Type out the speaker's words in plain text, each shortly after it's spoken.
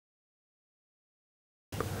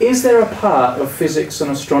Is there a part of physics and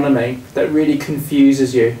astronomy that really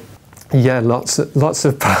confuses you? Yeah, lots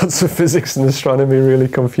of parts of physics and astronomy really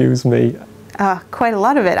confuse me. Quite a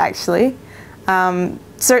lot of it, actually.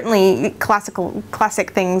 Certainly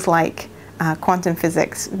classic things like quantum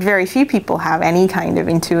physics. Very few people have any kind of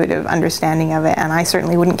intuitive understanding of it, and I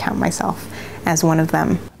certainly wouldn't count myself as one of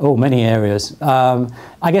them. Oh, many areas.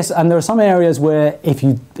 I guess, and there are some areas where if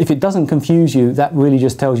it doesn't confuse you, that really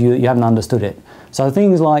just tells you that you haven't understood it. So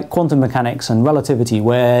things like quantum mechanics and relativity,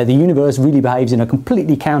 where the universe really behaves in a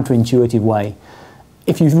completely counterintuitive way.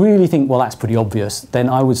 If you really think, well, that's pretty obvious, then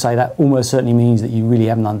I would say that almost certainly means that you really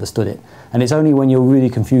haven't understood it. And it's only when you're really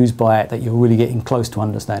confused by it that you're really getting close to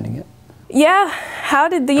understanding it. Yeah, how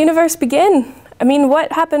did the universe begin? I mean,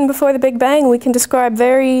 what happened before the Big Bang? We can describe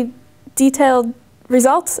very detailed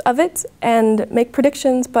results of it and make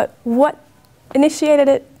predictions, but what initiated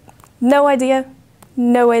it? No idea,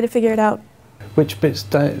 no way to figure it out. Which bits,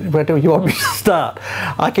 where do you want me to start?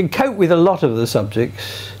 I can cope with a lot of the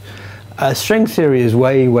subjects. String theory is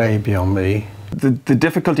way, way beyond me. The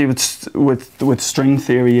difficulty with string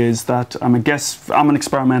theory is that I guess I'm an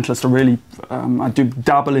experimentalist. I do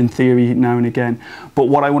dabble in theory now and again, but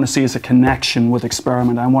what I want to see is a connection with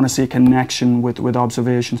experiment. I want to see a connection with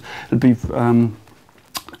observations. It'll be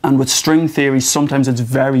and with string theory, sometimes it's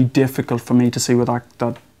very difficult for me to see what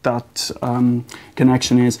that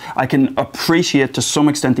connection is. I can appreciate to some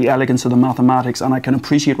extent the elegance of the mathematics, and I can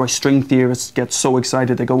appreciate why string theorists get so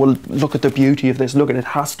excited. They go, well, look at the beauty of this, look at it,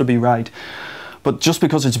 has to be right. But just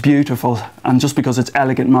because it's beautiful and just because it's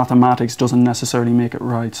elegant mathematics doesn't necessarily make it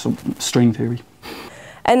right. So string theory.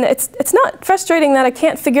 And it's not frustrating that I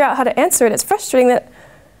can't figure out how to answer it. It's frustrating that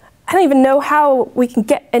I don't even know how we can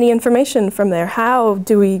get any information from there. How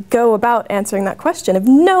do we go about answering that question? I have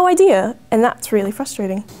no idea, and that's really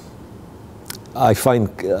frustrating. I find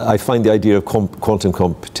the idea of quantum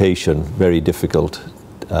computation very difficult.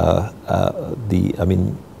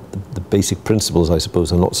 The basic principles, I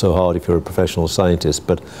suppose, are not so hard if you're a professional scientist,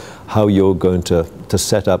 but how you're going to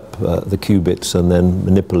set up the qubits and then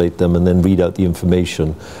manipulate them and then read out the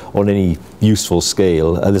information on any useful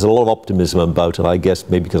scale. There's a lot of optimism about it. I guess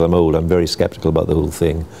maybe because I'm old, I'm very skeptical about the whole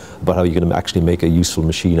thing, about how you're going to actually make a useful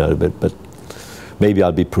machine out of it, but maybe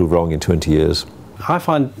I'll be proved wrong in 20 years. I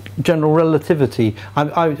find general relativity,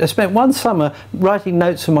 I spent one summer writing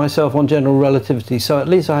notes for myself on general relativity, so at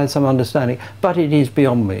least I had some understanding, but it is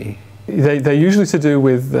beyond me. They're usually to do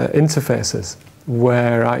with interfaces,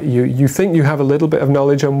 where you think you have a little bit of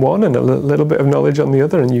knowledge on one and a little bit of knowledge on the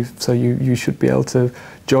other, and so you should be able to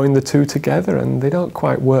join the two together, and they don't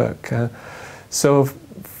quite work. So,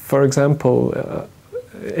 for example,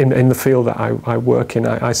 in the field that I work in,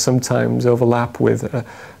 I sometimes overlap with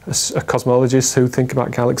a cosmologist who think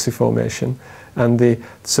about galaxy formation, and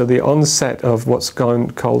so the onset of what's going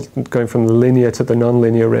from the linear to the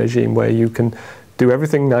non-linear regime, where you can do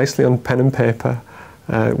everything nicely on pen and paper,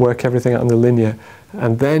 work everything out on the linear,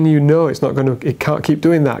 and then it can't keep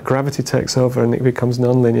doing that. Gravity takes over and it becomes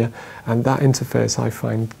non-linear, and that interface I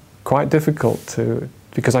find quite difficult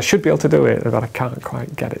because I should be able to do it, but I can't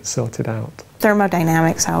quite get it sorted out.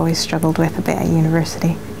 Thermodynamics I always struggled with a bit at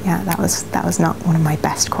university. Yeah, that was not one of my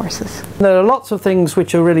best courses. There are lots of things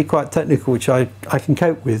which are really quite technical which I can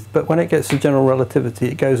cope with, but when it gets to general relativity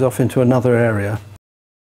it goes off into another area.